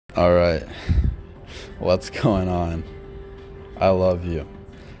All right, what's going on? I love you.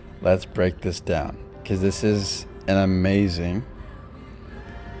 Let's break this down because this is an amazing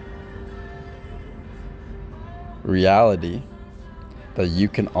reality that you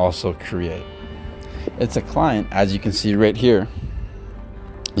can also create. It's a client, as you can see right here.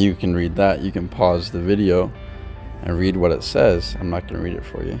 You can read that. You can pause the video and read what it says. I'm not going to read it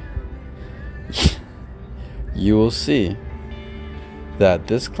for you. You will see that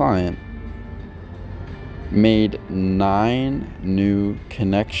this client made 9 new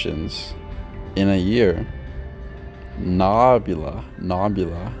connections in a year. Nobula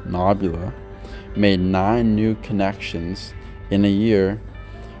made 9 new connections in a year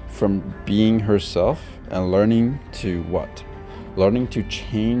from being herself and learning to what? Learning to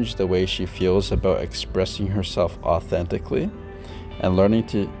change the way she feels about expressing herself authentically and learning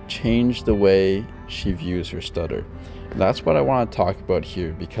to change the way she views her stutter. That's what I want to talk about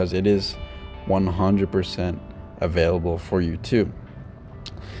here because it is 100% available for you too.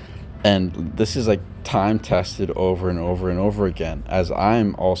 And this is like time tested over and over and over again as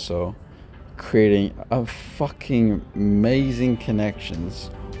I'm also creating a fucking amazing connections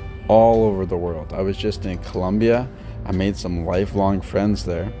all over the world. I was just in Colombia. I made some lifelong friends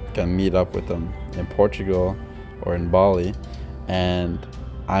there. Gonna meet up with them in Portugal or in Bali, and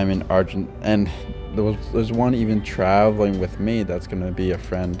I'm in Argentina, and there's one even traveling with me that's gonna be a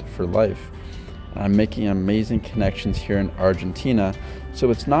friend for life. And I'm making amazing connections here in Argentina. So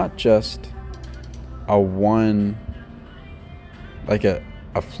it's not just a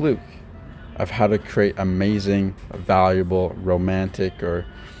fluke of how to create amazing, valuable, romantic or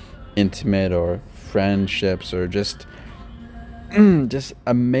intimate or friendships or just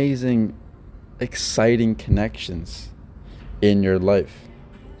amazing, exciting connections in your life.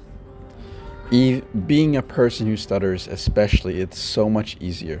 Being a person who stutters especially, it's so much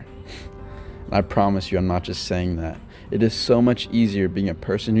easier. I promise you, I'm not just saying that. It is so much easier being a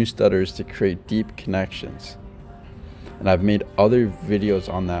person who stutters to create deep connections. And I've made other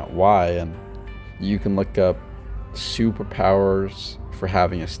videos on that why, and you can look up superpowers for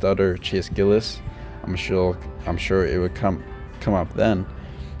having a stutter, Chase Gillis. I'm sure it would come up then.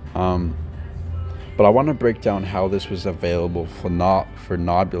 But I want to break down how this was available for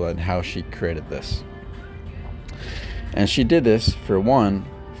Nobula and how she created this. And she did this for one,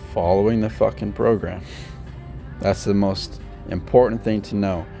 following the fucking program. That's the most important thing to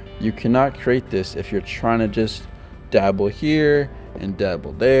know. You cannot create this if you're trying to just dabble here and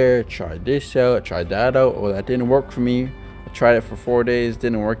dabble there, try this out, try that out. Oh, that didn't work for me. I tried it for 4 days,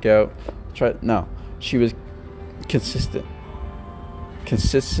 didn't work out. No, she was consistent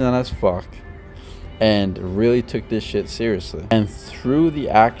as fuck, and really took this shit seriously. And through the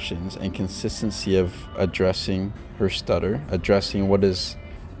actions and consistency of addressing her stutter, addressing what is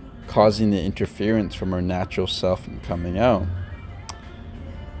causing the interference from her natural self and coming out,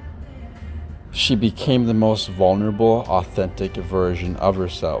 she became the most vulnerable, authentic version of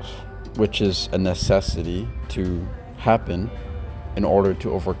herself, which is a necessity to happen in order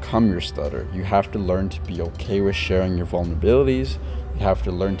to overcome your stutter. You have to learn to be okay with sharing your vulnerabilities. You have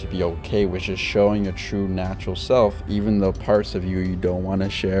to learn to be okay with just showing your true natural self, even the parts of you don't want to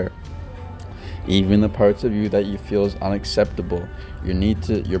share, even the parts of you that you feel is unacceptable.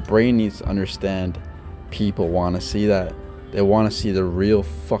 Your brain needs to understand people want to see that. They want to see the real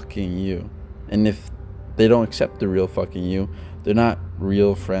fucking you. And if they don't accept the real fucking you, they're not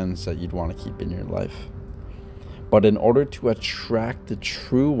real friends that you'd want to keep in your life. But in order to attract the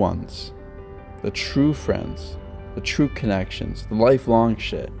true ones, the true friends, the true connections, the lifelong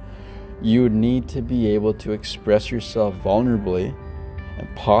shit, you would need to be able to express yourself vulnerably and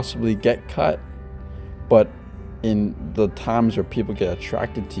possibly get cut. But in the times where people get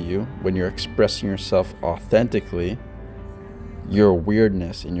attracted to you, when you're expressing yourself authentically, your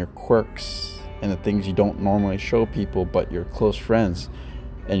weirdness and your quirks and the things you don't normally show people, but your close friends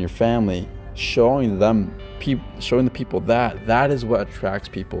and your family, showing the people that is what attracts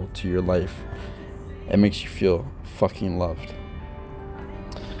people to your life and makes you feel fucking loved.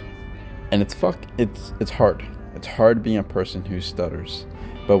 And it's hard. It's hard being a person who stutters,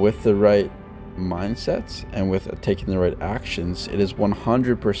 but with the right mindsets and with taking the right actions, it is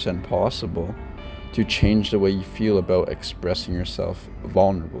 100% possible to change the way you feel about expressing yourself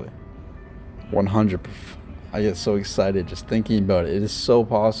vulnerably. 100%. I get so excited just thinking about it. It is so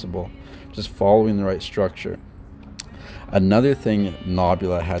possible, just following the right structure. Another thing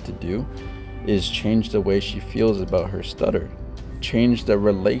Nobula had to do is change the way she feels about her stutter, change the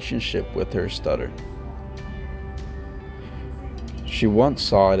relationship with her stutter. She once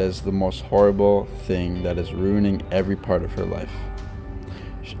saw it as the most horrible thing that is ruining every part of her life.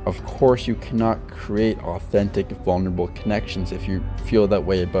 Of course, you cannot create authentic, vulnerable connections if you feel that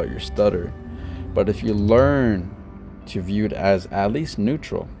way about your stutter. But if you learn to view it as at least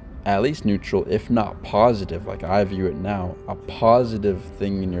neutral, if not positive, like I view it now, a positive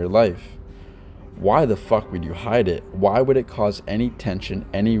thing in your life, why the fuck would you hide it? Why would it cause any tension,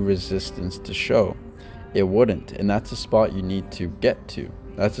 any resistance to show? It wouldn't. And that's a spot you need to get to.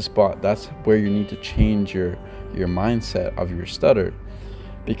 That's where you need to change your mindset of your stutter.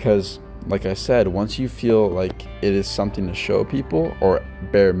 Because like I said, once you feel like it is something to show people, or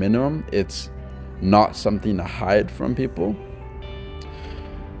bare minimum, it's not something to hide from people,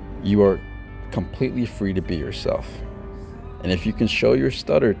 you are completely free to be yourself. And if you can show your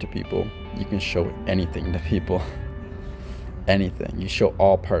stutter to people, you can show anything to people. Anything. You show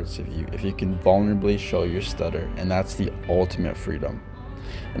all parts of you if you can vulnerably show your stutter, and that's the ultimate freedom.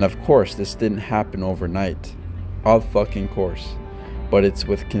 And of course, this didn't happen overnight. Of fucking course. But it's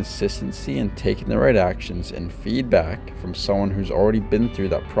with consistency and taking the right actions and feedback from someone who's already been through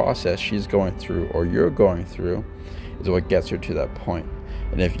that process she's going through or you're going through is what gets her to that point.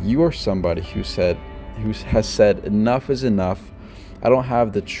 And if you are somebody who has said enough is enough, I don't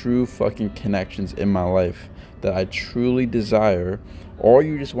have the true fucking connections in my life that I truly desire, or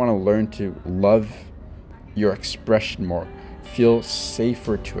you just want to learn to love your expression more, feel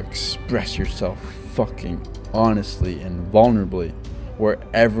safer to express yourself fucking honestly and vulnerably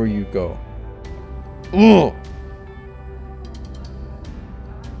wherever you go. Ugh.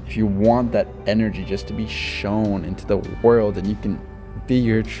 If you want that energy just to be shown into the world and you can be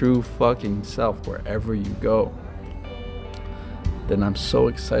your true fucking self wherever you go, then I'm so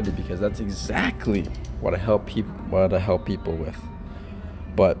excited, because that's exactly what I help people with.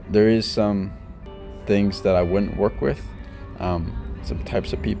 But there is some things that I wouldn't work with, some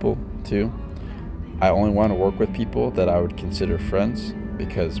types of people too. I only want to work with people that I would consider friends,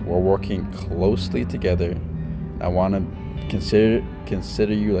 because we're working closely together. I want to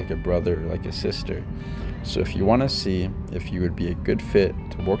consider you like a brother or like a sister. So if you want to see if you would be a good fit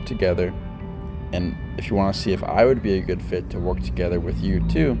to work together, and if you want to see if I would be a good fit to work together with you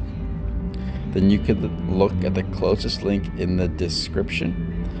too, then you could look at the closest link in the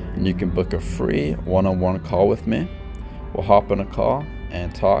description, and you can book a free one-on-one call with me. We'll hop on a call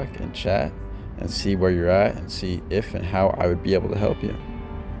and talk and chat and see where you're at, and see if and how I would be able to help you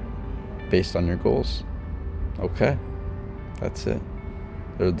based on your goals. Okay, that's it.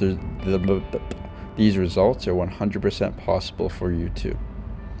 These results are 100% possible for you too.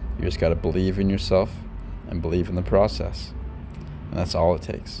 You just got to believe in yourself and believe in the process, and that's all it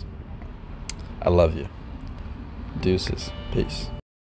takes. I love you. Deuces. Peace.